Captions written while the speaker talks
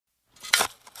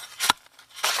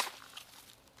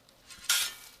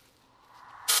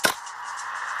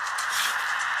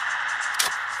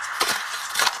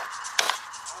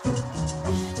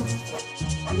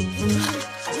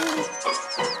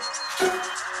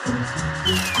Hello,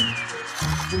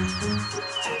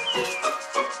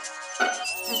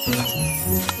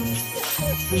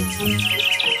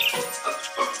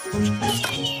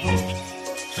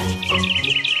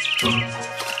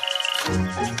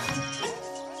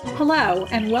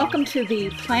 and welcome to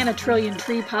the Plant a Trillion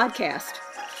Tree podcast.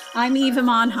 I'm Eva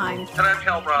Monheim. And I'm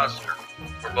Hal Rosner.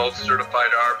 We're both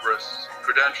certified arborists,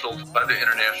 credentialed by the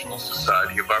International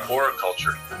Society of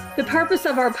Arboriculture. The purpose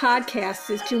of our podcast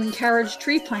is to encourage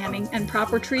tree planting and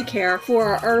proper tree care for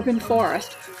our urban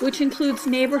forest, which includes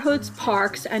neighborhoods,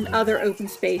 parks, and other open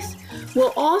space.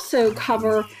 We'll also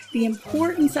cover the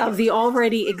importance of the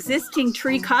already existing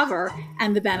tree cover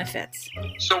and the benefits.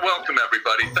 So welcome,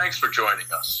 everybody. Thanks for joining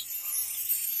us.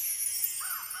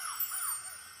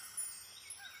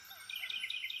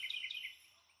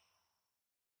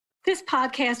 This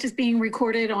podcast is being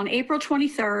recorded on April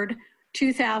 23rd,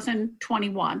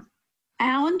 2021.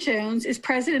 Alan Jones is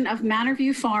president of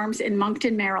Manor Farms in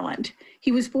Monkton, Maryland.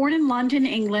 He was born in London,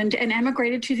 England, and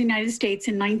emigrated to the United States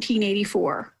in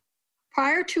 1984.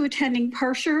 Prior to attending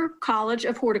Pershing College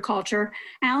of Horticulture,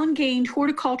 Alan gained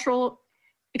horticultural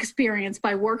experience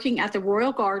by working at the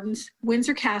Royal Gardens,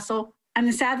 Windsor Castle, and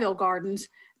the Savile Gardens,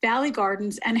 Valley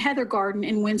Gardens, and Heather Garden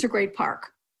in Windsor Great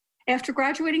Park. After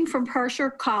graduating from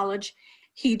Pershing College,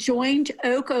 he joined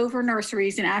Oakover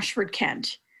Nurseries in Ashford,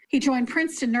 Kent. He joined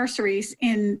Princeton Nurseries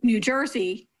in New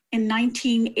Jersey in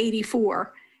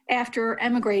 1984 after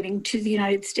emigrating to the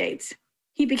United States.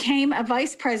 He became a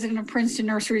vice president of Princeton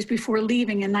Nurseries before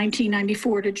leaving in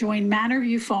 1994 to join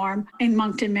Manor Farm in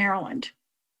Monkton, Maryland.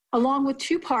 Along with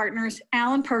two partners,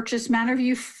 Alan purchased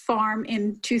Manor Farm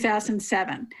in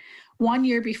 2007, 1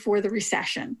 year before the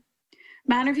recession.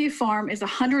 Manor Farm is a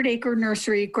 100-acre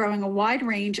nursery growing a wide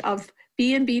range of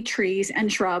B&B trees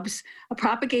and shrubs, a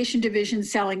propagation division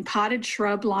selling potted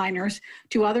shrub liners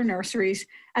to other nurseries,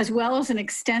 as well as an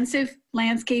extensive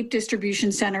landscape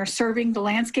distribution center serving the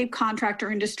landscape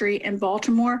contractor industry in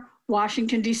Baltimore,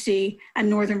 Washington, D.C., and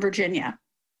Northern Virginia.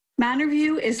 Manor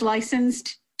is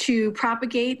licensed to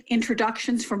propagate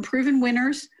introductions from proven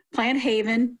winners, Plant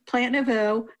Haven, Plant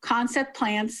Nouveau, Concept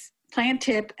Plants, Plant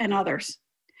Tip, and others.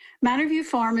 Manor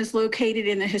Farm is located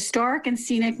in the historic and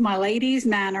scenic My Lady's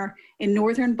Manor in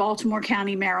northern Baltimore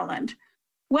County, Maryland.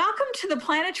 Welcome to the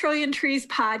Plant a Trillion Trees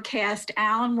podcast,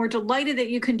 Alan. We're delighted that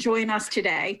you can join us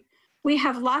today. We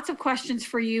have lots of questions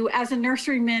for you as a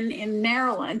nurseryman in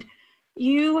Maryland.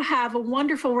 You have a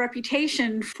wonderful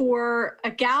reputation for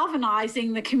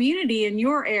galvanizing the community in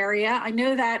your area. I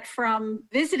know that from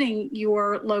visiting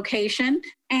your location,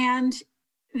 and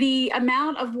the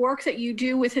amount of work that you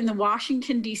do within the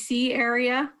Washington, D.C.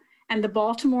 area and the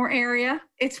Baltimore area.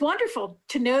 It's wonderful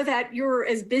to know that you're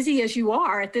as busy as you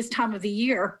are at this time of the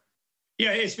year.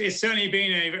 Yeah, it's certainly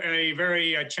been a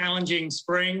very challenging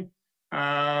spring.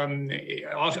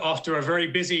 After a very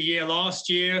busy year last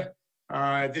year,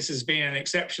 this has been an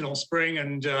exceptional spring,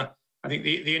 and I think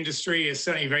the industry is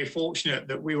certainly very fortunate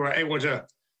that we were able to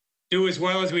do as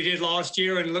well as we did last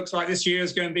year, and it looks like this year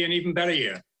is going to be an even better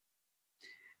year.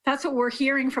 That's what we're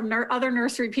hearing from other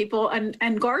nursery people,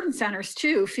 and garden centers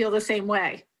too feel the same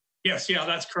way. Yes, yeah,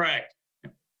 that's correct.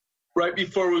 Right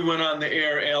before we went on the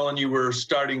air, Alan, you were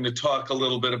starting to talk a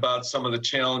little bit about some of the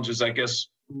challenges, I guess,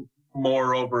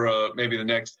 more over maybe the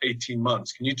next 18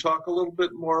 months. Can you talk a little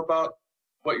bit more about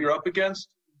what you're up against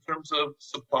in terms of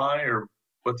supply or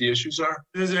what the issues are?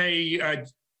 There's a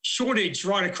shortage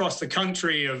right across the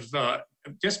country of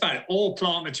just about all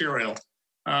plant material.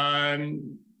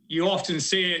 You often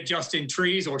see it just in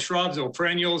trees or shrubs or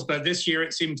perennials, but this year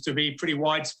it seems to be pretty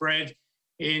widespread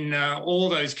in all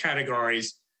those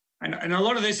categories. And a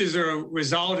lot of this is a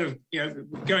result of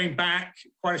going back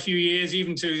quite a few years,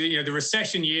 even to the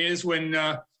recession years when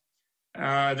there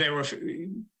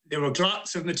were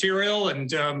gluts of material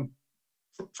and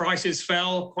prices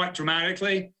fell quite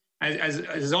dramatically,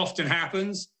 as often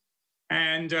happens.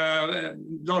 And a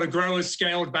lot of growers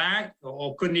scaled back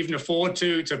or couldn't even afford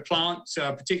to plant,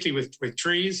 particularly with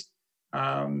trees.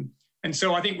 And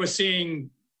so I think we're seeing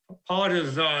part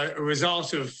of a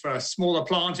result of smaller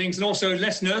plantings and also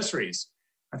less nurseries.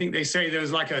 I think they say there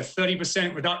was like a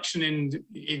 30% reduction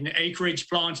in acreage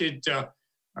planted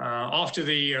after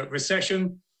the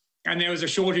recession. And there was a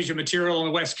shortage of material on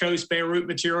the West Coast, bare root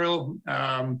material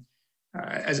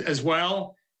as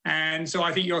well. And so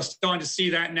I think you're starting to see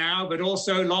that now, but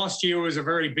also last year was a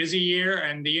very busy year,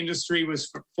 and the industry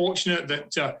was fortunate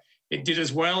that it did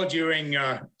as well during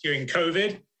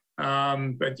COVID.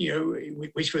 But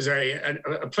which was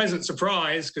a pleasant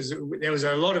surprise because there was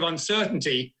a lot of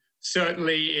uncertainty,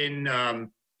 certainly in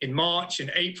March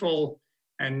and April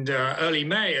and early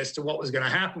May as to what was going to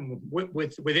happen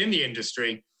within the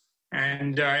industry.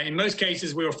 And in most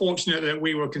cases, we were fortunate that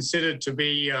we were considered to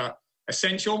be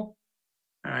essential.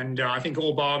 And I think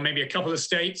all bar maybe a couple of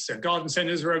states, garden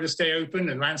centers were able to stay open,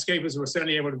 and landscapers were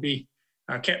certainly able to be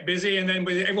kept busy. And then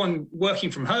with everyone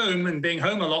working from home and being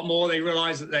home a lot more, they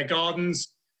realized that their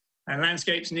gardens and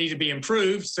landscapes need to be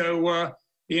improved. So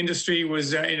the industry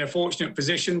was in a fortunate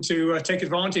position to take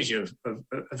advantage of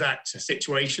that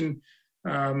situation,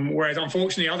 whereas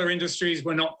unfortunately other industries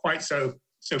were not quite so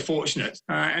fortunate.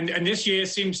 And this year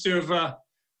seems to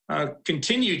have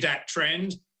continued that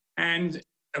trend, and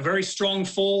a very strong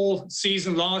fall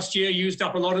season last year used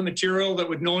up a lot of material that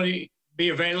would normally be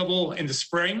available in the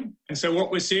spring. And so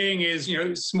what we're seeing is,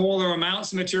 smaller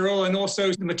amounts of material, and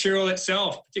also the material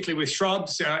itself, particularly with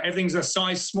shrubs, everything's a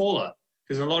size smaller,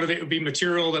 because a lot of it would be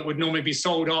material that would normally be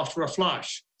sold after a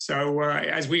flush. So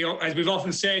as we've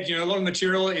often said, a lot of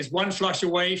material is one flush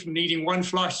away from needing one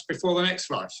flush before the next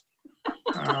flush.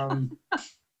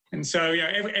 And so,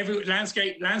 every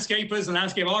landscapers and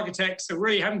landscape architects are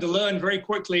really having to learn very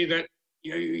quickly that,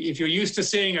 if you're used to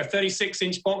seeing a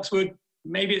 36-inch boxwood,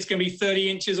 maybe it's going to be 30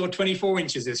 inches or 24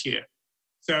 inches this year.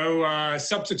 So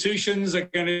substitutions are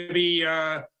going to be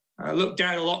looked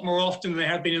at a lot more often than they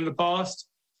have been in the past.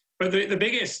 But the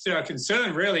biggest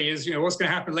concern really is, what's going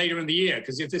to happen later in the year,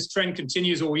 because if this trend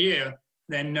continues all year,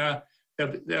 then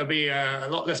there'll be a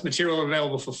lot less material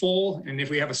available for fall. And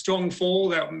if we have a strong fall,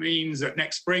 that means that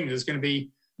next spring there's going to be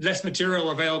less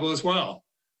material available as well.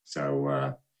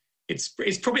 So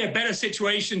it's probably a better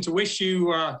situation to wish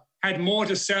you had more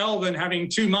to sell than having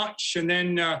too much. And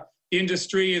then the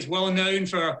industry is well known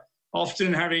for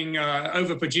often having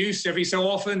overproduced every so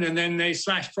often, and then they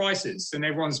slash prices, and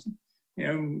everyone's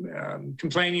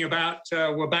complaining about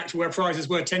we're back to where prices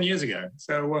were 10 years ago.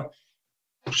 So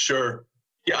Sure.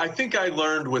 Yeah, I think I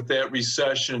learned with that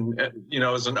recession,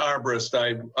 as an arborist,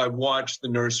 I watched the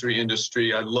nursery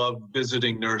industry. I love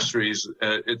visiting nurseries.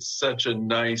 It's such a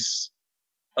nice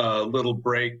little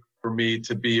break for me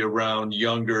to be around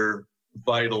younger,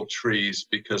 vital trees,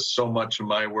 because so much of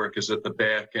my work is at the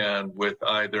back end with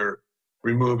either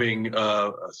removing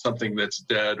something that's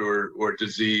dead or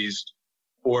diseased,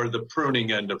 or the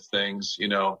pruning end of things,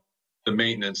 the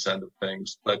maintenance end of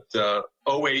things. But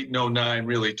 08 and 09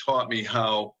 really taught me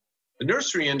how the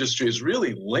nursery industry is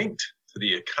really linked to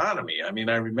the economy. I mean,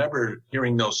 I remember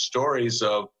hearing those stories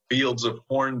of fields of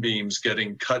hornbeams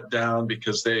getting cut down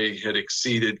because they had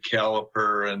exceeded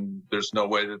caliper, and there's no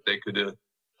way that they could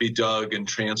be dug and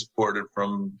transported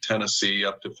from Tennessee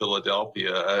up to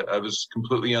Philadelphia. I was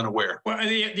completely unaware. Well,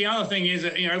 the other thing is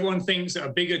that, everyone thinks a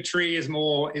bigger tree is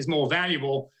more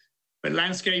valuable, but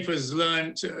landscapers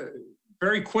learned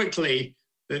very quickly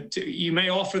that you may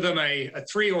offer them a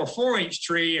 3 or 4 inch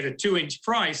tree at a 2-inch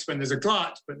price when there's a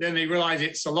glut, but then they realize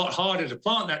it's a lot harder to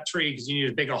plant that tree because you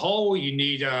need a bigger hole, you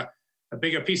need a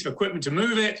bigger piece of equipment to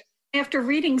move it. After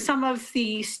reading some of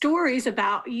the stories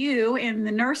about you in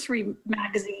the nursery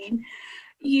magazine,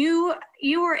 you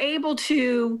were able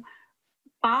to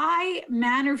buy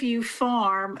Manor View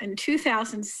Farm in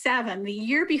 2007, the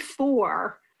year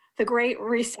before the Great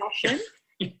Recession.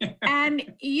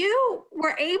 And you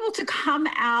were able to come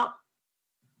out,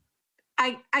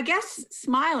 I guess,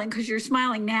 smiling, because you're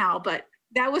smiling now, but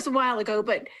that was a while ago.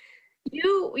 But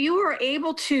you were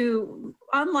able to,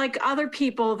 unlike other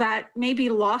people that maybe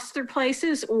lost their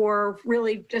places or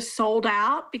really just sold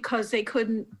out because they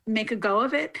couldn't make a go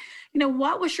of it,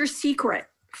 what was your secret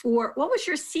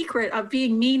of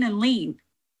being mean and lean?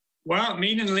 Well,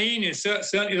 mean and lean is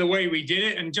certainly the way we did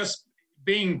it, and just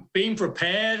being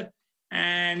prepared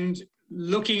and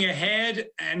looking ahead,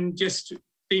 and just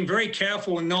being very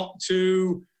careful not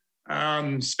to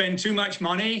spend too much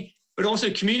money, but also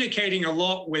communicating a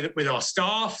lot with our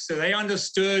staff, so they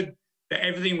understood that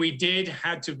everything we did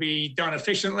had to be done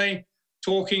efficiently,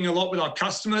 talking a lot with our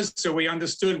customers so we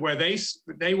understood where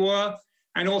they were,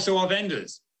 and also our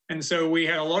vendors. And so we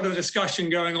had a lot of discussion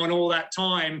going on all that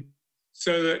time,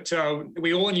 so that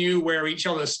we all knew where each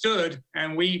other stood,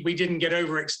 and we didn't get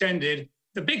overextended.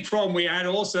 The big problem we had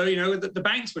also, that the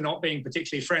banks were not being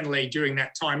particularly friendly during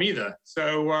that time either.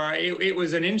 So it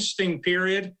was an interesting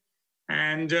period.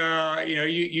 And,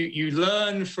 you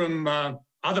learn from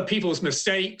other people's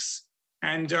mistakes,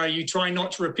 and you try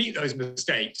not to repeat those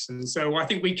mistakes. And so I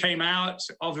think we came out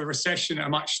of the recession a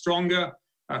much stronger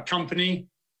company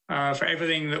for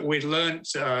everything that we'd learned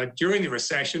during the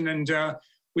recession. And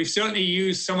we've certainly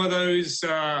used some of those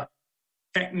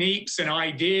techniques and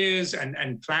ideas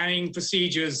and planning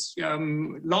procedures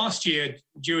last year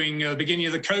during the beginning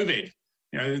of the COVID.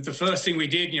 The first thing we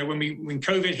did, when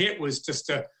COVID hit, was just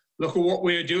to look at what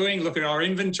we're doing, look at our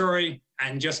inventory,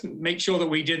 and just make sure that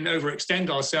we didn't overextend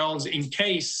ourselves in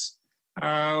case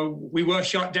we were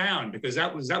shut down, because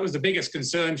that was the biggest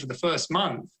concern for the first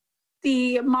month.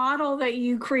 The model that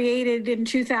you created in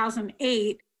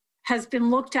 2008 has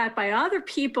been looked at by other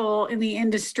people in the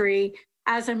industry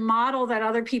as a model that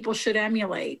other people should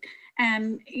emulate.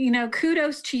 And,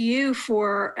 kudos to you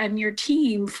and your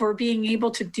team for being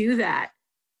able to do that,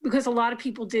 because a lot of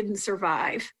people didn't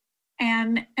survive.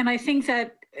 And I think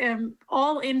that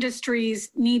all industries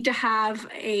need to have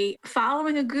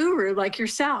following a guru like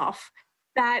yourself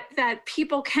that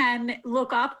people can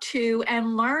look up to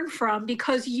and learn from,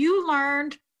 because you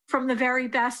learned from the very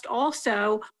best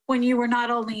also when you were not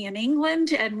only in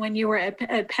England and when you were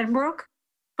at Pembroke,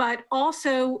 but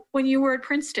also when you were at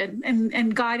Princeton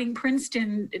and guiding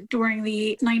Princeton during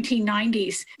the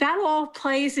 1990s. That all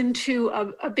plays into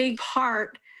a big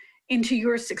part into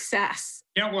your success.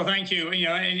 Yeah, well, thank you.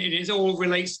 And it all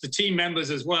relates to team members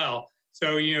as well.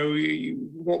 So,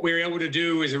 what we were able to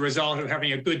do is a result of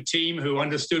having a good team who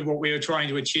understood what we were trying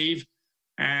to achieve,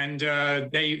 and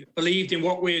they believed in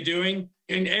what we were doing.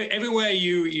 And everywhere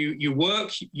you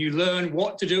work, you learn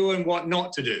what to do and what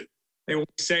not to do. They always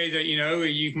say that,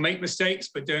 you can make mistakes,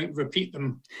 but don't repeat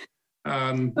them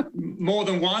more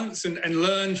than once, and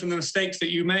learn from the mistakes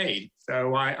that you made.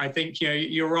 So I think,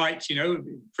 you're right.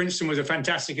 Princeton was a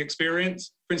fantastic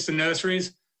experience, Princeton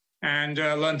Nurseries, and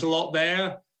learned a lot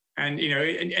there. And,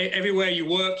 everywhere you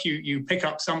work, you pick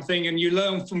up something and you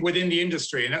learn from within the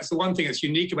industry. And that's the one thing that's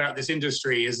unique about this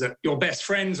industry, is that your best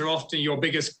friends are often your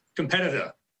biggest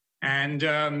competitor. And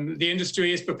the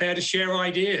industry is prepared to share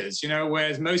ideas,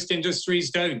 whereas most industries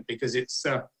don't, because it's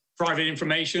private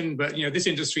information. But, this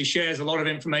industry shares a lot of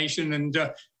information and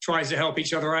tries to help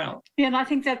each other out. Yeah, and I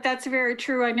think that's very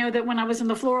true. I know that when I was in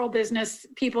the floral business,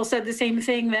 people said the same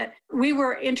thing, that we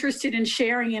were interested in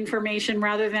sharing information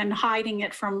rather than hiding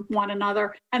it from one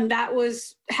another. And that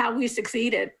was how we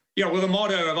succeeded. Yeah, well, the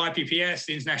motto of IPPS,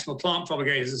 the International Plant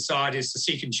Propagator Society, is to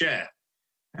seek and share.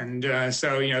 And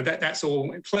so, that's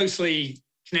all closely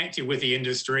connected with the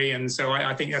industry. And so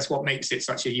I think that's what makes it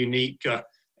such a unique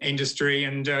industry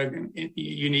and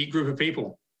unique group of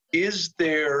people. Is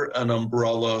there an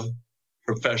umbrella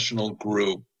professional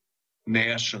group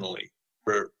nationally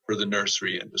for the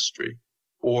nursery industry?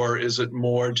 Or is it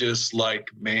more just like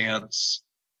MANTS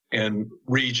and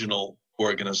regional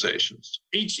organizations?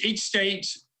 Each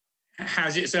state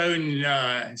has its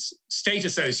own state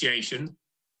association,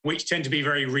 which tend to be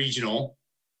very regional,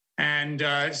 and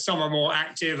some are more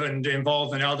active and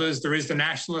involved than others. There is the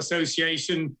National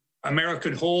Association.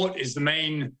 American Hort is the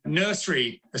main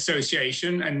nursery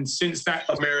association, and since that...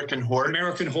 American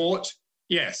Hort,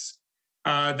 yes.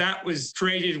 That was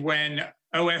created when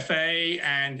OFA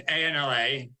and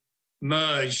ANLA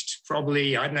merged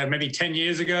probably, maybe 10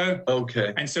 years ago.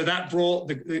 Okay. And so that brought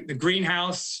the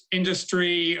greenhouse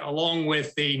industry along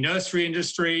with the nursery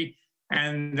industry,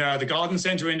 and the garden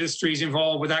center industries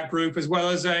involved with that group, as well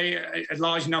as a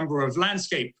large number of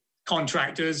landscape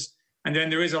contractors. And then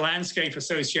there is a landscape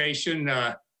association,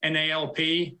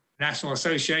 NALP, National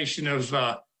Association of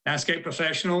Landscape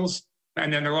Professionals.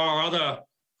 And then there are other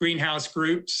greenhouse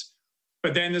groups.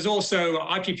 But then there's also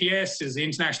IPPS, is the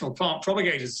International Plant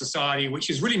Propagators Society, which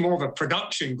is really more of a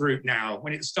production group now.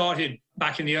 When it started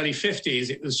back in the early 50s,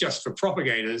 it was just for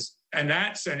propagators. And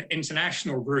that's an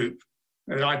international group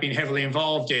that I've been heavily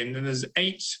involved in. And there's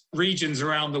 8 regions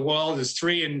around the world. There's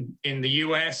 3 in the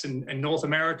US and North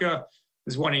America.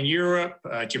 There's 1 in Europe,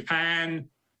 Japan,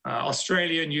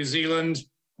 Australia, New Zealand,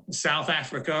 South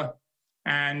Africa.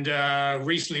 And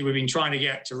recently we've been trying to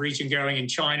get a region going in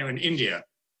China and India.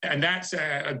 And that's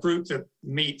a group that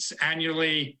meets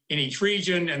annually in each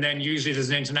region. And then usually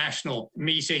there's an international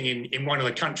meeting in one of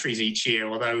the countries each year,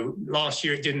 although last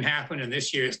year it didn't happen and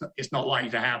this year it's not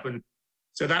likely to happen.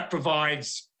 So that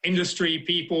provides industry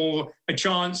people a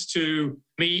chance to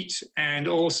meet and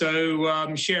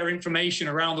also share information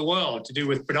around the world to do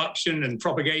with production and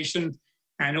propagation.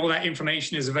 And all that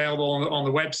information is available on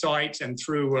the website and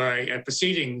through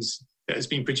proceedings that has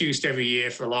been produced every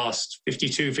year for the last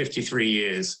 52, 53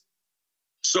 years.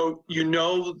 So you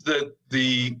know that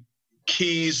the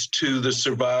keys to the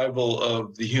survival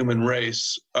of the human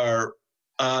race are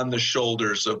on the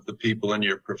shoulders of the people in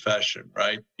your profession,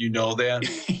 right? You know that?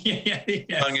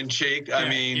 Yes. Tongue in cheek. Yeah, I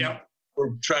mean,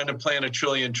 we're trying to plant 1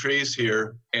 trillion trees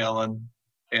here, Alan,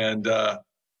 and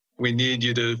we need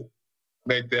you to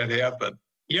make that happen.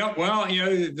 Yeah, well,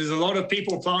 there's a lot of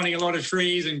people planting a lot of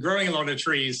trees and growing a lot of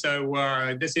trees.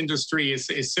 So this industry is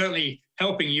certainly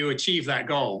helping you achieve that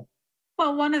goal.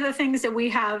 Well, one of the things that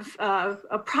we have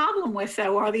a problem with,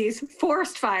 though, are these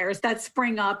forest fires that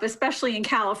spring up, especially in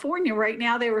California. Right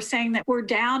now, they were saying that we're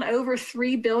down over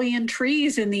 3 billion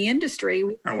trees in the industry.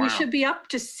 Oh, wow. We should be up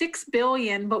to 6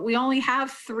 billion, but we only have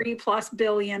 3+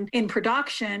 billion in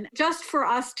production. Just for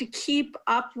us to keep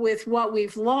up with what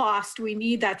we've lost, we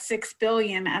need that 6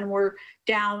 billion, and we're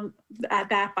down at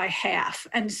that by half.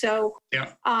 And so,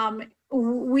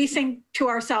 we think to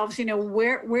ourselves,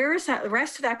 where is that, the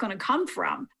rest of that going to come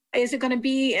from? Is it going to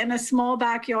be in a small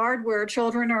backyard where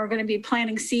children are going to be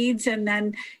planting seeds and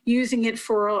then using it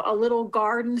for a little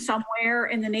garden somewhere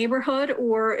in the neighborhood?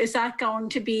 Or is that going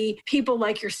to be people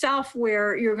like yourself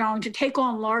where you're going to take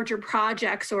on larger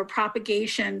projects or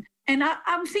propagation? And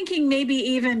I'm thinking maybe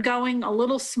even going a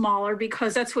little smaller,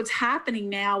 because that's what's happening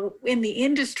now in the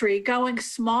industry, going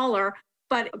smaller,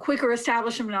 but a quicker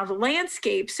establishment of the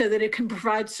landscape so that it can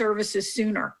provide services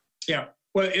sooner. Yeah.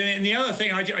 Well, and the other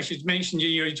thing I should mention,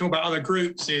 you talk about other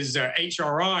groups, is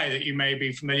HRI that you may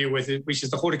be familiar with, which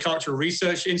is the Horticultural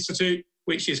Research Institute,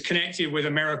 which is connected with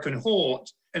American Hort.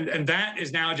 And that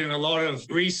is now doing a lot of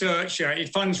research. It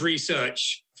funds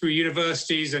research through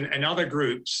universities and other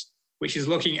groups, which is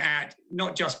looking at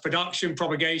not just production,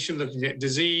 propagation, looking at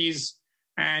disease,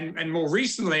 and more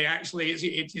recently, actually,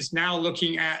 it's now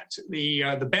looking at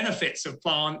the benefits of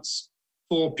plants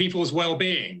for people's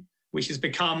well-being, which has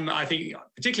become, I think,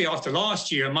 particularly after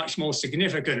last year, much more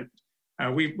significant.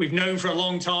 We've known for a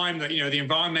long time that, the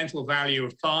environmental value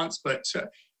of plants, but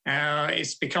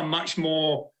it's become much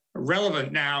more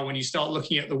relevant now when you start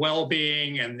looking at the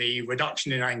well-being and the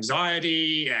reduction in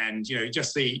anxiety and,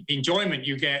 just the enjoyment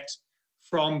you get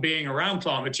from being around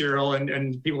plant material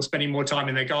and people spending more time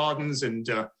in their gardens and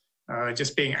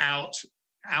just being out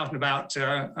and about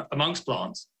amongst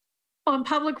plants. On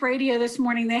public radio this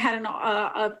morning, they had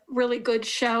a really good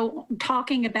show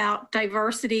talking about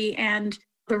diversity and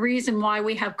the reason why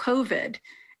we have COVID.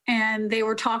 And they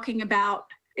were talking about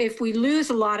if we lose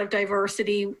a lot of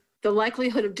diversity, the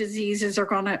likelihood of diseases are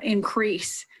going to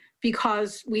increase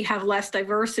because we have less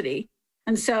diversity.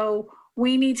 And so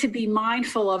we need to be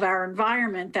mindful of our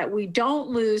environment, that we don't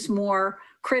lose more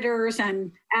critters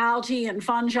and algae and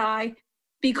fungi,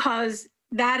 because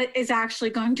that is actually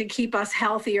going to keep us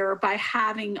healthier by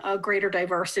having a greater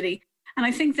diversity. And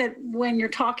I think that when you're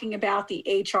talking about the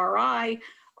HRI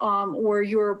or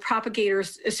your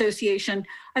Propagators Association,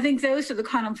 I think those are the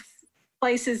kind of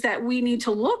places that we need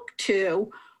to look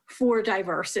to for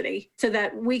diversity so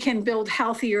that we can build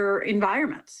healthier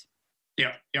environments.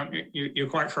 Yeah, you're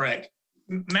quite correct.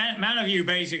 Manor View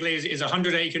basically is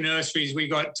 100-acre nurseries. We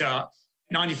got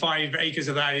 95 acres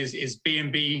of that is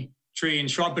B&B tree and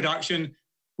shrub production.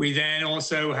 We then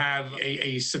also have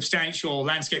a substantial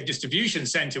landscape distribution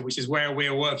center, which is where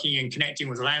we're working and connecting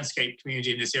with the landscape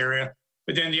community in this area.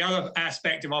 But then the other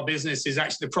aspect of our business is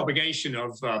actually the propagation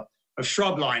of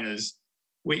shrub liners,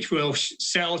 which we'll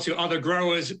sell to other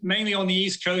growers, mainly on the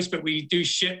East Coast, but we do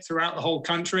ship throughout the whole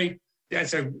country.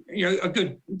 That's a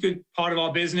good part of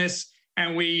our business.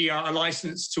 And we are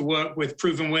licensed to work with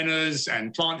Proven Winners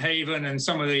and Plant Haven and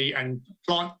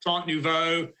Plant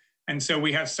Nouveau. And so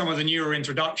we have some of the newer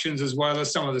introductions as well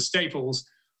as some of the staples.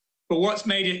 But what's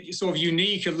made it sort of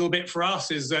unique a little bit for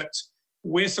us is that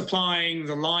we're supplying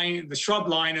the shrub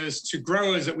liners to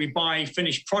growers that we buy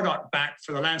finished product back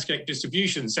for the landscape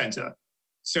distribution center.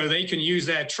 So they can use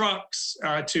their trucks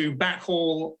to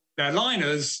backhaul their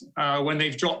liners when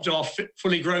they've dropped off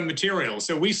fully grown material.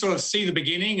 So we sort of see the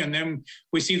beginning, and then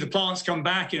we see the plants come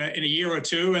back in a year or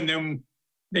two, and then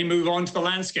they move on to the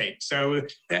landscape. So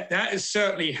that has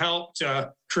certainly helped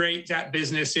create that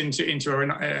business into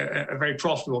a very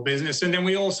profitable business. And then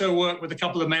we also work with a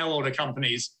couple of mail order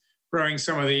companies growing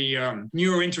some of the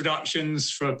newer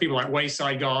introductions for people like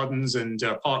Wayside Gardens and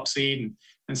Park Seed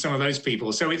and some of those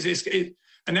people. So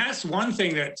and that's one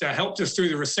thing that helped us through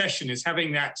the recession, is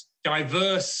having that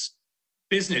diverse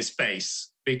business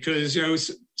base, because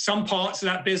some parts of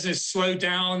that business slowed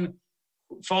down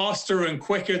faster and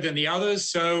quicker than the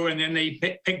others. And then they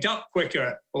picked up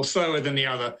quicker or slower than the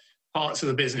other parts of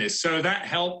the business. So that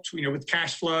helped, with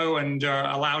cash flow and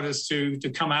allowed us to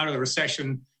come out of the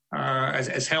recession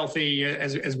as healthy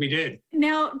as we did.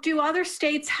 Now, do other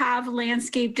states have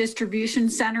landscape distribution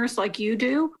centers like you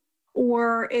do?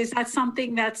 Or is that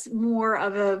something that's more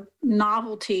of a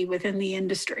novelty within the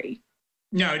industry?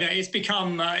 No, it's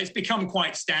become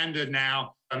quite standard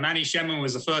now. Manny Shemin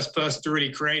was the first person to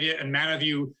really create it, and Manor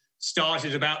View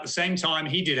started about the same time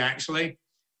he did, actually.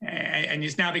 And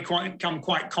it's now become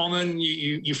quite common.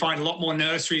 You find a lot more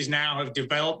nurseries now have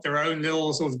developed their own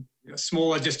little sort of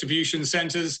smaller distribution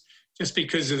centers just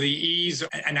because of the ease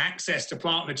and access to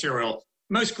plant material.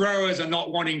 most growers are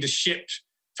not wanting to ship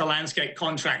to landscape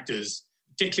contractors,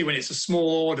 particularly when it's a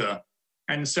small order.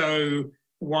 And so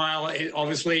while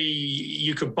obviously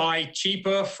you could buy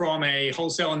cheaper from a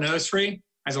wholesale nursery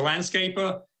as a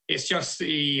landscaper, it's just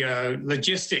the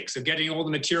logistics of getting all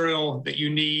the material that you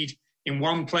need in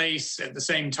one place at the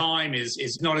same time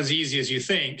is not as easy as you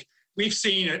think. We've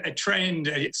seen a trend,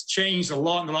 it's changed a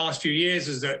lot in the last few years,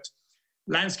 is that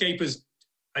landscapers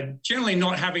are generally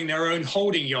not having their own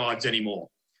holding yards anymore.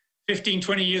 15,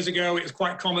 20 years ago, it was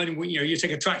quite common, you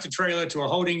take a tractor trailer to a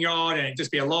holding yard and it'd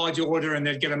just be a large order and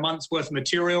they'd get a month's worth of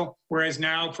material. Whereas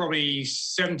now probably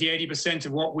 70, 80%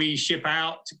 of what we ship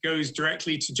out goes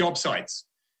directly to job sites,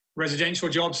 residential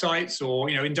job sites or,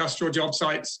 industrial job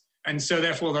sites. And so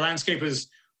therefore the landscapers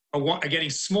are getting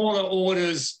smaller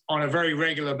orders on a very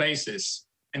regular basis.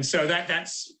 And so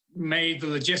that's made the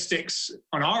logistics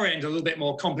on our end a little bit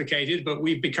more complicated, but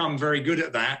we've become very good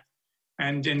at that.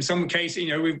 And in some cases,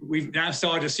 we've now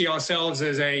started to see ourselves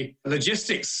as a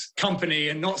logistics company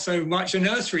and not so much a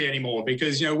nursery anymore,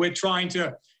 because, we're trying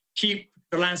to keep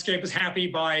the landscapers happy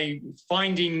by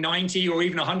finding 90 or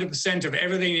even 100% of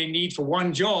everything they need for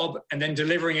one job and then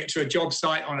delivering it to a job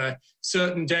site on a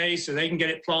certain day so they can get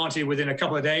it planted within a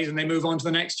couple of days and they move on to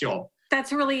the next job.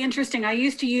 That's really interesting. I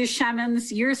used to use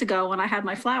Shemans years ago when I had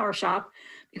my flower shop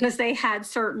because they had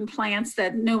certain plants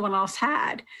that no one else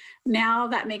had. Now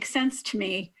that makes sense to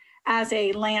me. As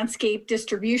a landscape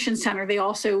distribution center, they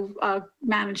also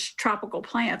manage tropical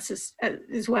plants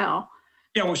as well.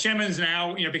 Yeah, well, Shemans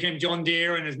now, became John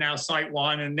Deere and is now Site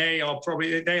One, and they are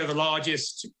the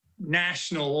largest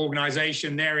national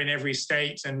organization. They're in every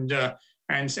state and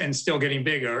still getting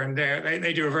bigger, and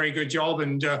they do a very good job,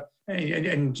 and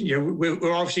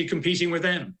we're obviously competing with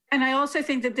them. And I also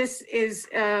think that this is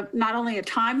not only a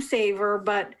time saver,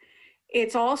 but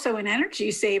it's also an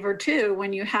energy saver too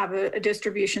when you have a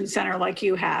distribution center like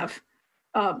you have.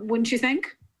 Wouldn't you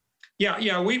think?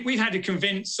 Yeah, we've had to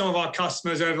convince some of our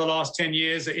customers over the last 10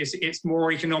 years that it's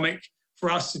more economic for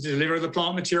us to deliver the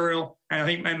plant material. And I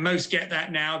think most get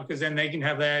that now, because then they can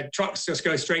have their trucks just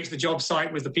go straight to the job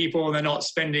site with the people, and they're not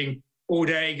spending all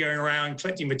day going around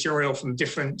collecting material from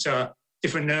different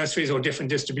nurseries or different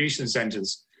distribution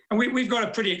centers. And we've got a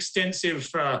pretty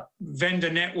extensive vendor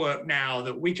network now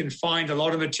that we can find a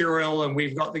lot of material, and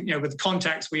we've got with the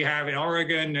contacts we have in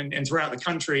Oregon and throughout the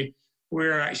country,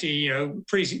 we're actually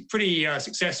pretty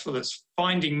successful at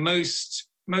finding most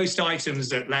items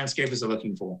that landscapers are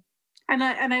looking for. And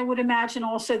I would imagine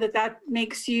also that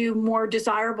makes you more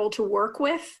desirable to work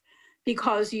with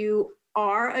because you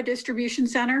are a distribution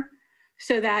center,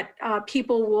 so that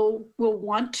people will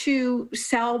want to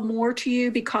sell more to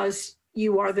you because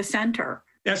you are the center.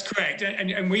 That's correct.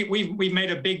 And we've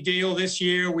made a big deal this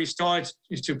year. We started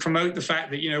to promote the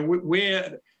fact that,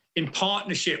 we're in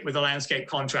partnership with the landscape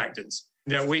contractors.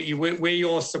 We're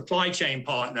your supply chain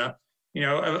partner.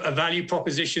 A value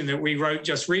proposition that we wrote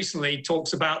just recently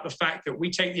talks about the fact that we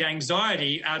take the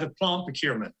anxiety out of plant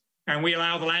procurement, and we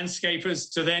allow the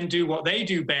landscapers to then do what they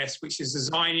do best, which is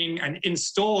designing and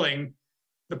installing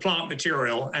the plant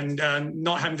material and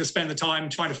not having to spend the time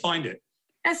trying to find it.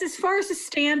 As far as the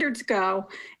standards go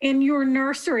in your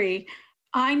nursery,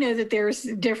 I know that there's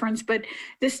a difference, but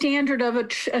the standard of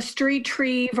a street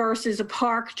tree versus a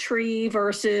park tree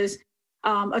versus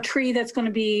a tree that's going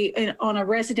to be on a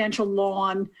residential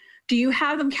lawn, do you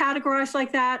have them categorized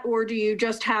like that, or do you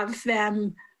just have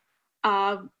them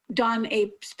done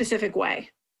a specific way?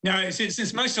 No,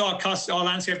 since most of our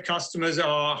landscape customers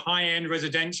are high-end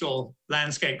residential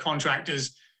landscape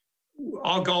contractors,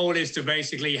 our goal is to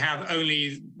basically have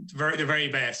only the very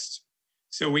best.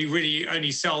 So we really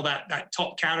only sell that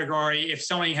top category. If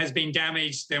something has been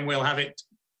damaged, then we'll have it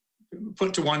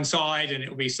put to one side and it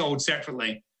will be sold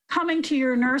separately. Coming to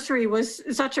your nursery was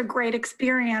such a great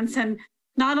experience. And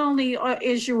not only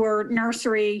is your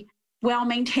nursery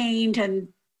well-maintained and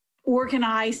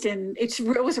organized, and it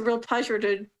was a real pleasure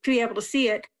to be able to see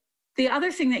it. The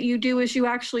other thing that you do is you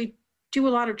actually do a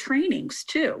lot of trainings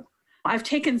too. I've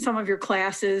taken some of your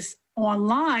classes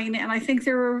online, and I think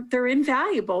they're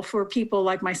invaluable for people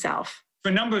like myself. For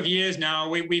a number of years now,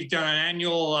 we've done an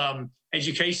annual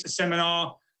education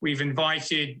seminar. We've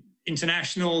invited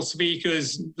international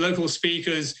speakers, local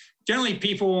speakers, generally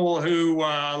people who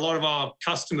a lot of our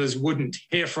customers wouldn't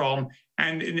hear from.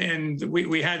 And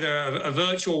we had a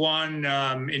virtual one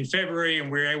in February,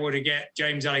 and we were able to get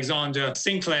James Alexander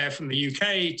Sinclair from the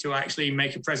UK to actually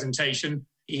make a presentation.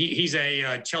 He's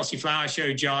a Chelsea Flower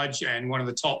Show judge and one of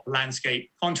the top landscape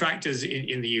contractors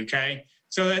in the UK.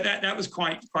 So that was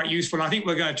quite useful. And I think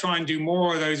we're going to try and do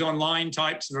more of those online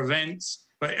types of events.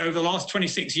 But over the last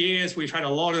 26 years, we've had a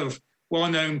lot of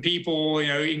well-known people,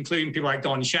 including people like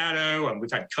Don Shadow, and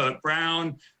we've had Kirk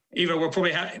Brown. Eva, we'll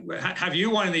probably have you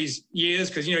one of these years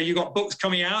because, you've got books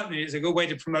coming out and it's a good way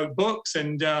to promote books.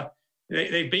 And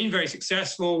they've been very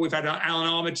successful. We've had Alan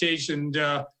Armitage. And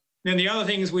then the other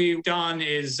things we've done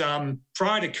is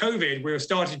prior to COVID, we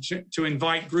started to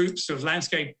invite groups of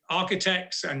landscape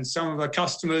architects and some of our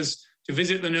customers to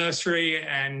visit the nursery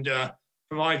and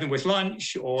provide them with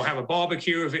lunch or have a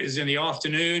barbecue if it is in the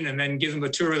afternoon, and then give them a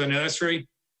tour of the nursery.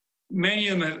 Many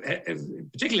of them,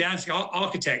 particularly landscape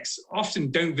architects, often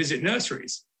don't visit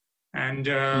nurseries. And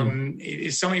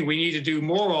it's something we need to do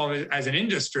more of as an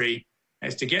industry,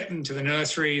 is to get them to the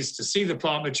nurseries, to see the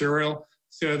plant material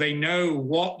so they know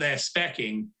what they're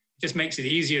speccing. It just makes it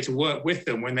easier to work with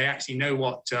them when they actually know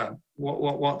what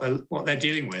they're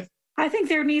dealing with. I think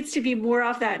there needs to be more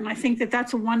of that. And I think that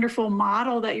that's a wonderful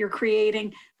model that you're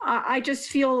creating. I just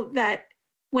feel that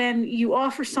when you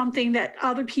offer something that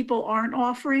other people aren't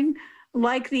offering,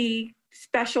 like the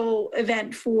special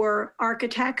event for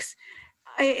architects,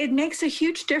 it makes a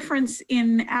huge difference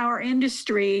in our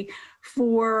industry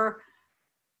for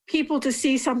people to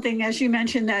see something, as you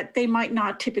mentioned, that they might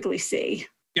not typically see.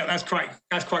 Yeah, that's quite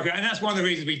good. And that's one of the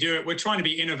reasons we do it. We're trying to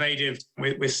be innovative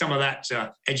with some of that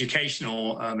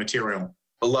educational material.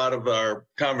 A lot of our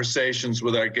conversations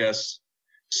with our guests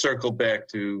circle back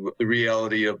to the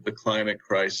reality of the climate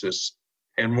crisis.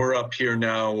 And we're up here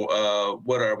now,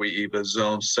 what are we, Eva,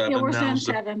 Zone 7 now? Yeah, we're now? Zone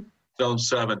 7. Zone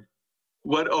 7.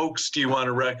 What oaks do you want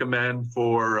to recommend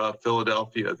for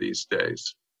Philadelphia these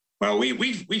days? Well,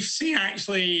 we've seen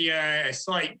actually a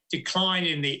slight decline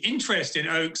in the interest in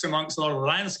oaks amongst a lot of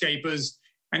landscapers.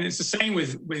 And it's the same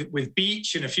with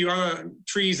beech and a few other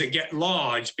trees that get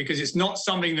large, because it's not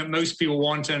something that most people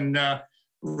want in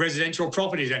residential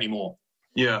properties anymore.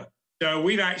 Yeah. So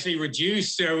we've actually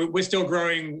reduced. So we're still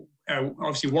growing,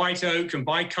 obviously, white oak and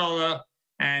bicolor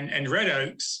and red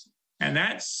oaks. And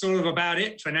that's sort of about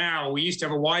it for now. We used to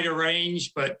have a wider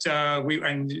range, but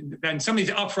and then some of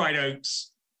these upright oaks.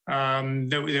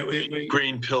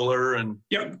 Green pillar and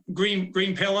green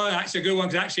pillar. That's a good one,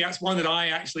 because actually that's one that I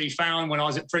actually found when I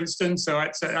was at Princeton. So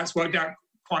that's worked out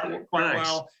quite nice.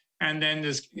 Well. And then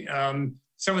there's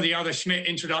some of the other Schmidt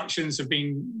introductions have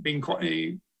been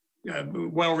quite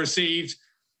well received.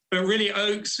 But really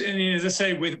oaks, and as I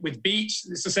say, with beech,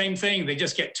 it's the same thing. They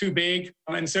just get too big.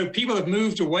 And so people have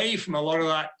moved away from a lot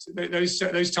of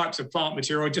those types of plant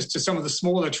material just to some of the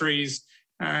smaller trees.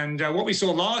 And what we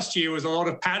saw last year was a lot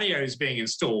of patios being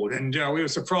installed. And we were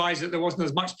surprised that there wasn't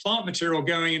as much plant material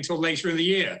going until later in the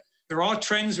year. There are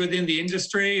trends within the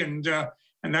industry, and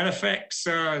that affects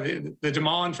the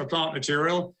demand for plant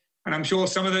material. And I'm sure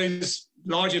some of those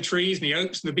larger trees and the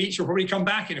oaks and the beech will probably come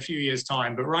back in a few years'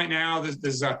 time. But right now,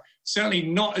 there's certainly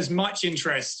not as much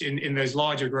interest in those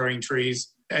larger growing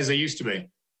trees as there used to be.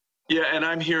 Yeah, and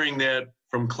I'm hearing that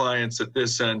from clients at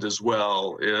this end as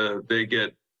well. They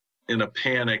get in a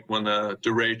panic when the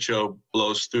derecho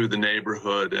blows through the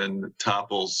neighborhood and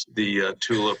topples the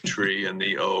tulip tree and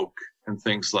the oak and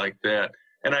things like that.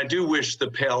 And I do wish the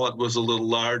palette was a little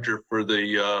larger for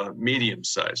the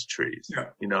medium-sized trees,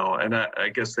 and I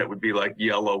guess that would be like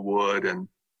yellow wood and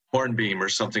hornbeam or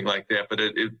something like that. But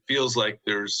it feels like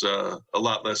there's a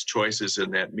lot less choices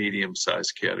in that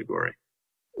medium-sized category.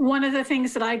 One of the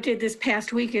things that I did this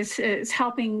past week is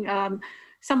helping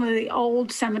some of the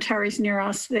old cemeteries near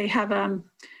us. They have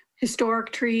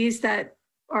historic trees that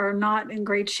are not in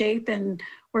great shape, and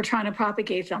we're trying to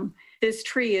propagate them. This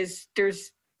tree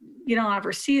you don't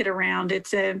ever see it around.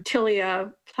 It's a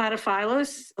Tilia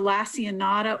platyphilus,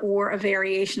 laccionata, or a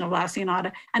variation of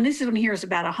laccionata. And this one here is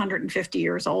about 150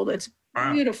 years old. It's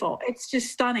beautiful. It's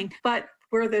just stunning. But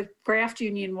where the graft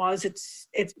union was,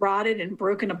 it's rotted and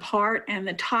broken apart, and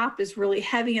the top is really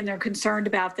heavy, and they're concerned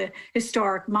about the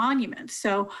historic monuments.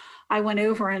 So I went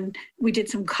over and we did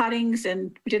some cuttings,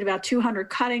 and we did about 200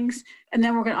 cuttings. And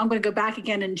then I'm going to go back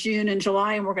again in June and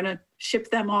July, and we're going to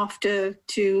ship them off to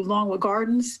Longwood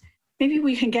Gardens. Maybe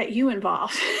we can get you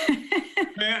involved.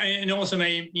 Yeah, and also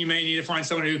you may need to find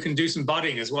someone who can do some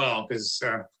budding as well, because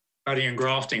budding and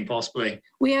grafting possibly.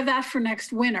 We have that for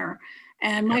next winter.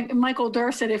 And Michael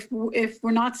Durr said if we're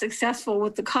not successful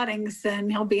with the cuttings, then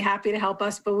he'll be happy to help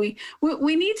us. But we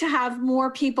need to have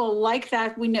more people like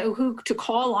that. We know who to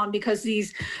call on, because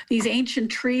these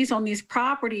ancient trees on these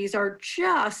properties are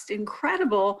just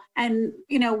incredible. And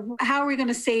how are we going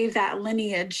to save that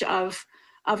lineage of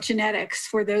genetics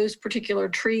for those particular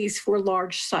trees for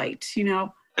large sites?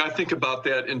 I think about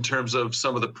that in terms of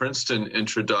some of the Princeton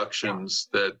introductions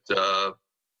that.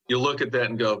 you look at that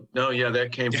and go, no, yeah,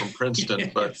 that came from Princeton,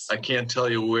 Yes. but I can't tell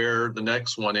you where the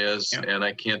next one is, and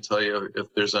I can't tell you if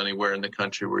there's anywhere in the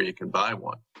country where you can buy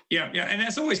one. Yeah, and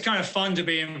it's always kind of fun to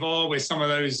be involved with some of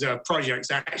those projects,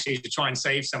 actually, to try and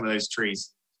save some of those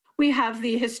trees. We have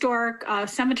the historic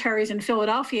cemeteries in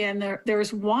Philadelphia, and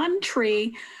there's one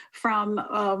tree from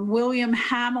William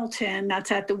Hamilton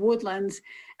that's at the Woodlands,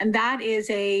 and that is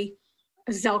a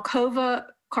Zelkova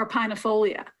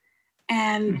carpinifolia.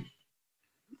 And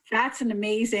that's an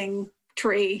amazing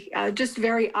tree, just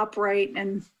very upright.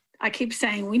 And I keep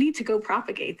saying we need to go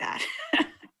propagate that.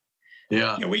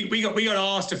 Yeah, we got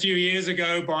asked a few years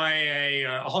ago by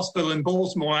a hospital in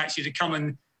Baltimore actually to come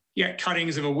and get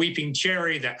cuttings of a weeping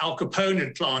cherry that Al Capone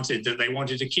had planted that they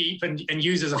wanted to keep and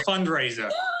use as a fundraiser.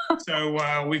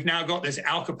 So we've now got this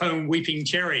Al Capone weeping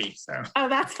cherry. So. Oh,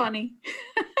 that's funny.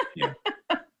 Yeah.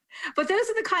 But those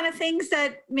are the kind of things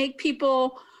that make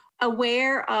people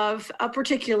aware of a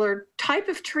particular type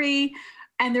of tree,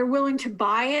 and they're willing to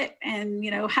buy it and,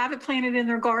 have it planted in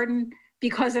their garden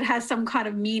because it has some kind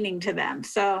of meaning to them.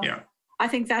 So yeah. I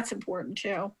think that's important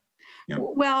too. Yeah.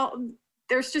 Well,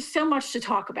 there's just so much to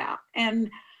talk about.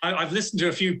 And I've listened to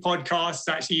a few podcasts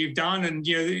actually you've done, and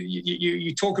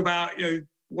you talk about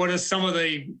what are some of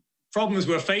the problems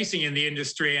we're facing in the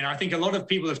industry. And I think a lot of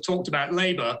people have talked about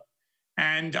labor.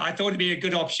 And I thought it'd be a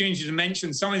good opportunity to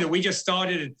mention something that we just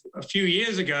started a few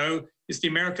years ago. It's the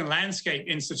American Landscape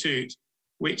Institute,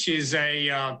 which is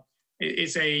a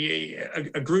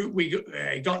group we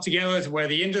got together where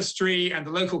the industry and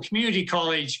the local community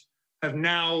college have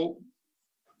now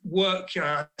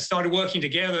started working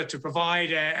together to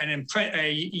provide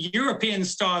a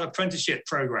European-style apprenticeship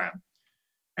program.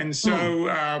 And so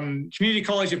Community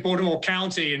College of Baltimore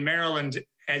County in Maryland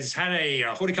has had a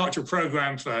horticultural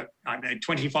program for,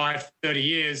 25, 30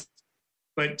 years,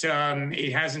 but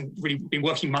it hasn't really been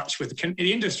working much with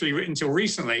the industry until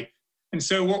recently. And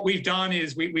so what we've done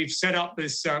is we've set up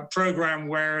this program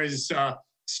whereas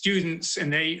students,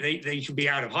 and they could be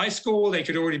out of high school, they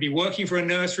could already be working for a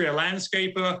nursery, a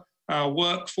landscaper,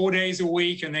 work 4 days a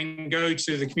week, and then go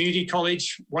to the community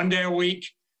college 1 day a week.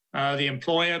 The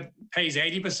employer pays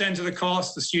 80% of the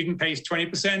cost, the student pays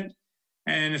 20%.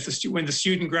 And when the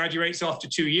student graduates after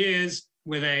 2 years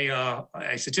with a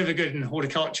certificate in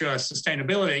horticulture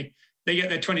sustainability, they get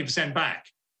their 20% back.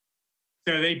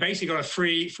 So they basically got a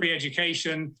free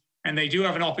education, and they do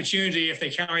have an opportunity if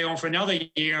they carry on for another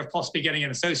year of possibly getting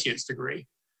an associate's degree.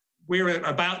 We're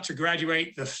about to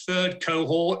graduate the third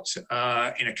cohort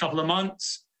in a couple of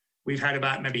months. We've had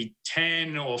about maybe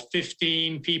 10 or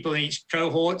 15 people in each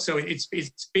cohort. So it's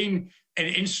been an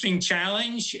interesting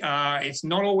challenge. It's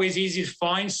not always easy to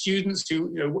find students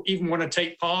who even want to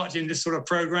take part in this sort of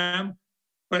program.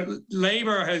 But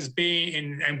labor has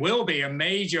been and will be a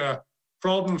major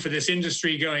problem for this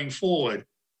industry going forward.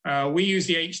 We use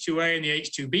the H2A and the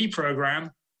H2B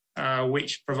program,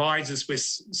 which provides us with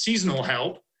seasonal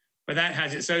help, but that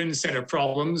has its own set of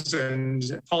problems,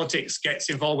 and politics gets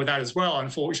involved with that as well,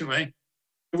 unfortunately.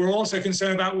 We're also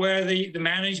concerned about where the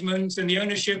management and the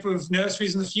ownership of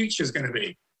nurseries in the future is going to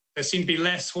be. There seem to be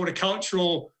less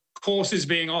horticultural courses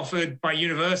being offered by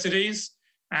universities.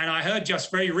 And I heard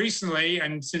just very recently,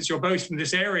 and since you're both from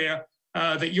this area,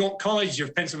 that York College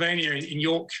of Pennsylvania in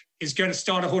York is going to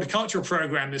start a horticultural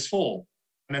program this fall.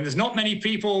 And there's not many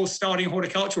people starting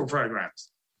horticultural programs.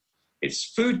 It's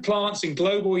food plants in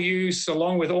global use,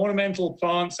 along with ornamental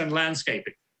plants and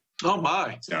landscaping. Oh,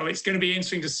 my. So it's going to be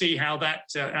interesting to see how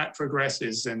that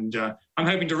progresses. And I'm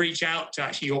hoping to reach out to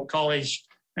actually York College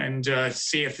and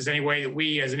see if there's any way that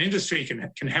we as an industry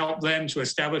can help them to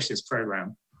establish this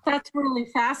program. That's really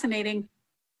fascinating.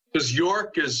 Because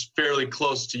York is fairly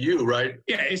close to you, right?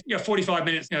 Yeah, it's 45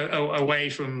 minutes away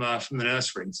from the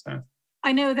nursery. So.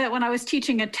 I know that when I was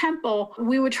teaching at Temple,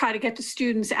 we would try to get the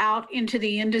students out into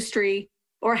the industry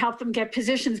or help them get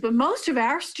positions, but most of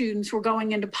our students were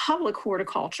going into public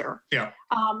horticulture. Yeah.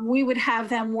 We would have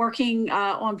them working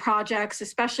on projects,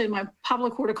 especially in my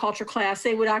public horticulture class.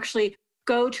 They would actually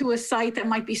go to a site that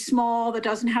might be small, that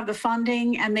doesn't have the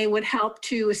funding, and they would help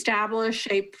to establish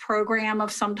a program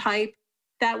of some type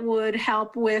that would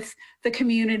help with the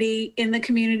community, in the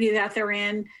community that they're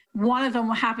in. One of them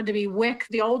happened to be Wick,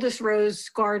 the oldest rose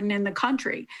garden in the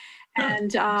country. And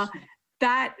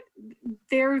that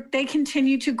they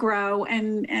continue to grow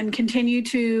and continue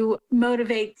to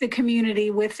motivate the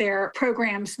community with their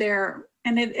programs there.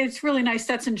 And it's really nice.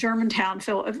 That's in Germantown,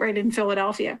 right in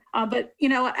Philadelphia. But,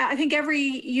 I think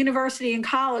every university and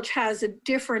college has a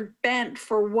different bent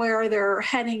for where they're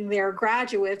heading their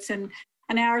graduates. And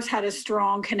ours had a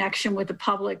strong connection with the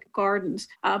public gardens.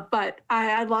 But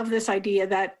I love this idea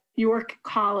that York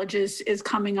College is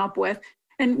coming up with.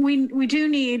 And we do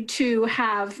need to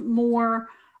have more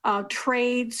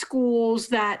trade schools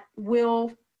that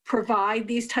will provide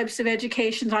these types of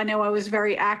educations. I know I was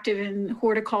very active in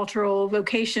horticultural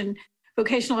vocational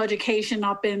education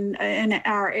up in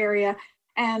our area.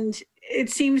 And it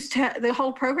seems the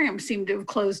whole program seemed to have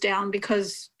closed down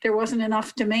because there wasn't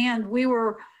enough demand. We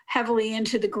were heavily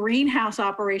into the greenhouse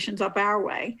operations up our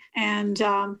way, and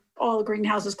all the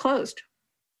greenhouses closed.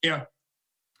 Yeah.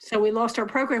 So we lost our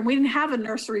program. We didn't have a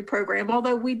nursery program,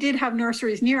 although we did have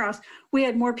nurseries near us. We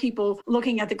had more people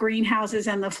looking at the greenhouses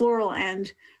and the floral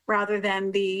end rather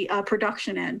than the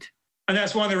production end. And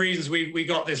that's one of the reasons we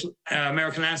got this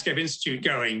American Landscape Institute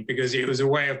going, because it was a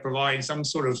way of providing some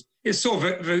sort of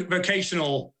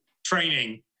vocational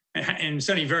training and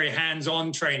certainly very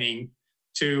hands-on training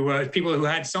to people who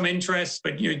had some interest,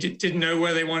 but didn't know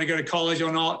whether they wanted to go to college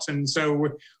or not. And so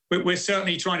we're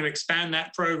certainly trying to expand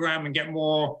that program and get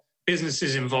more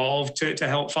businesses involved to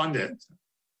help fund it.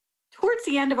 Towards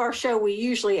the end of our show, we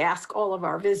usually ask all of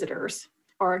our visitors,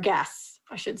 or our guests,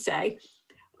 I should say,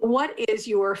 what is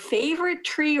your favorite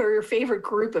tree or your favorite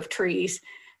group of trees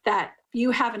that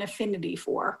you have an affinity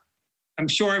for? I'm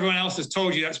sure everyone else has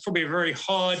told you that's probably a very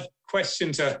hard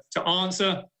question to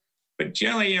answer. But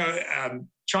generally,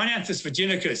 Chinaanthus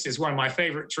virginicus is one of my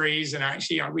favorite trees. And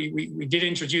actually, we did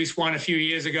introduce one a few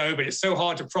years ago, but it's so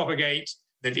hard to propagate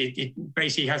that it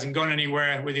basically hasn't gone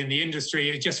anywhere within the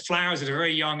industry. It just flowers at a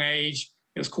very young age.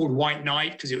 It was called White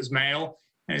Knight because it was male.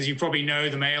 And as you probably know,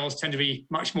 the males tend to be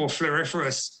much more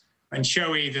floriferous and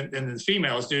showy than the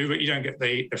females do, but you don't get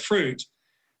the fruit.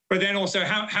 But then also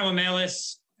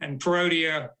Hamamelis and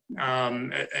Perodia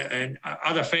and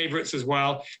other favorites as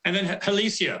well. And then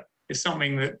Halesia is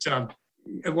something that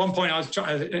at one point I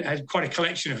had quite a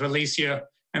collection of Halesia,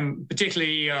 and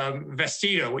particularly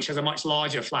Vestida, which has a much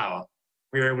larger flower.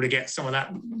 We were able to get some of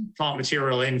that plant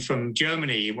material in from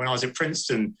Germany when I was at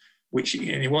Princeton, which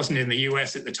it wasn't in the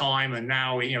US at the time, and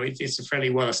now it's a fairly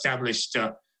well-established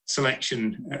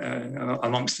selection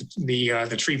amongst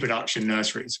the tree production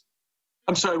nurseries.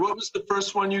 I'm sorry, what was the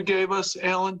first one you gave us,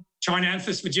 Alan?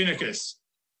 Chinaanthus virginicus.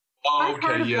 Oh, I've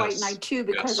heard of White Knight too,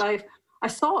 because I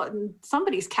saw it in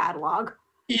somebody's catalog.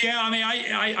 Yeah, I mean,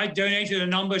 I donated a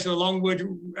number to the Longwood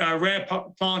Rare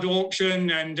Plant Auction,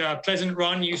 and Pleasant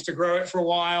Run used to grow it for a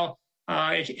while.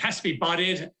 It has to be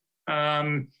budded.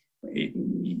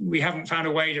 We haven't found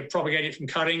a way to propagate it from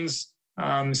cuttings,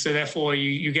 so therefore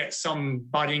you get some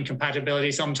budding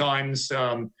compatibility sometimes,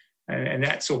 and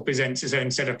that sort of presents its own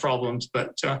set of problems.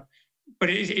 But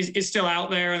it's still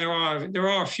out there, and there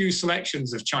are a few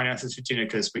selections of Chinaanthus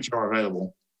virginicus which are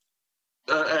available.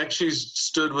 Actually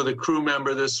stood with a crew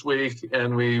member this week,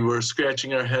 and we were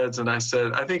scratching our heads, and I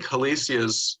said, I think Halesia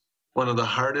is one of the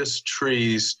hardest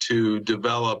trees to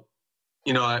develop.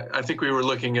 I think we were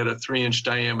looking at a 3-inch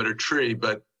diameter tree,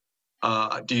 but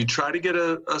do you try to get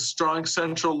a strong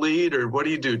central lead, or what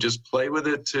do you do? Just play with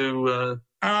it to...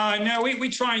 No, we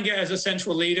try and get as a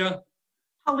central leader.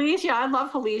 Halesia, I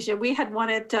love Halesia. We had one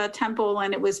at Temple,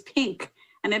 and it was pink,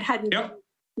 and it had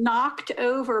knocked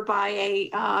over by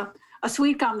a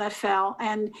sweet gum that fell,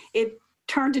 and it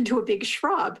turned into a big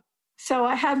shrub. So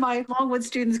I had my Longwood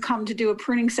students come to do a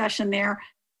pruning session there,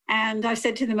 and I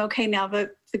said to them, okay, now the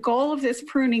goal of this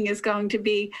pruning is going to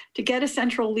be to get a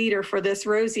central leader for this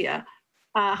Rosia,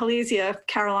 Halesia,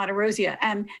 Carolina Rosia.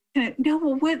 And no,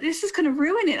 well, this is going to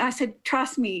ruin it. I said,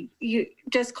 trust me, you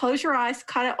just close your eyes,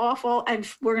 cut it off all, and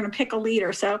we're going to pick a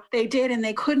leader. So they did, and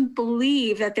they couldn't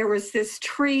believe that there was this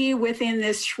tree within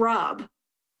this shrub.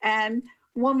 And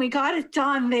when we got it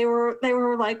done, they were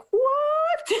like, what?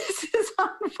 This is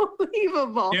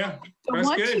unbelievable. Yeah, but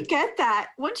once you get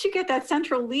that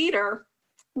central leader,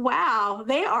 wow,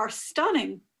 they are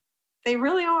stunning. They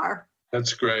really are.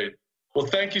 That's great. Well,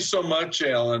 thank you so much,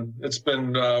 Alan. It's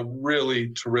been really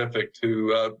terrific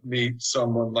to meet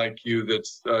someone like you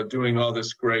that's doing all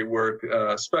this great work,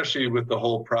 especially with the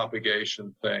whole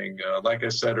propagation thing. Like I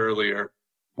said earlier,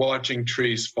 watching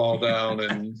trees fall down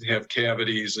and have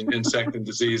cavities and insect and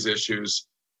disease issues.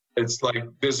 It's like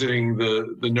visiting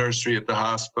the nursery at the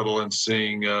hospital and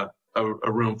seeing a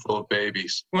room full of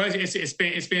babies. Well,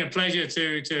 it's been a pleasure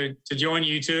to join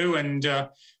you two, and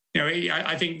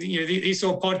I think these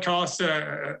sort of podcasts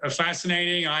are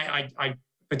fascinating. I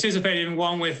participated in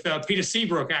one with Peter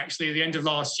Seabrook actually at the end of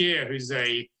last year, who's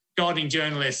a gardening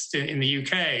journalist in the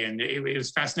UK, and it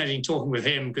was fascinating talking with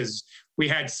him because we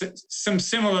had some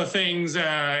similar things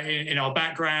in our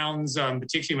backgrounds,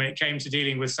 particularly when it came to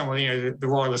dealing with some of the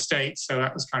royal estates. So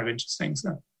that was kind of interesting.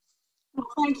 So. Well,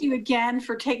 thank you again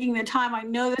for taking the time. I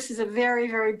know this is a very,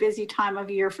 very busy time of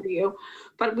year for you,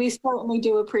 but we certainly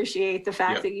do appreciate the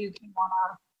fact that you came on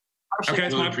our show. Okay,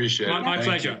 it's Really appreciate it. my Thank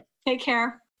pleasure. you. Take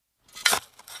care.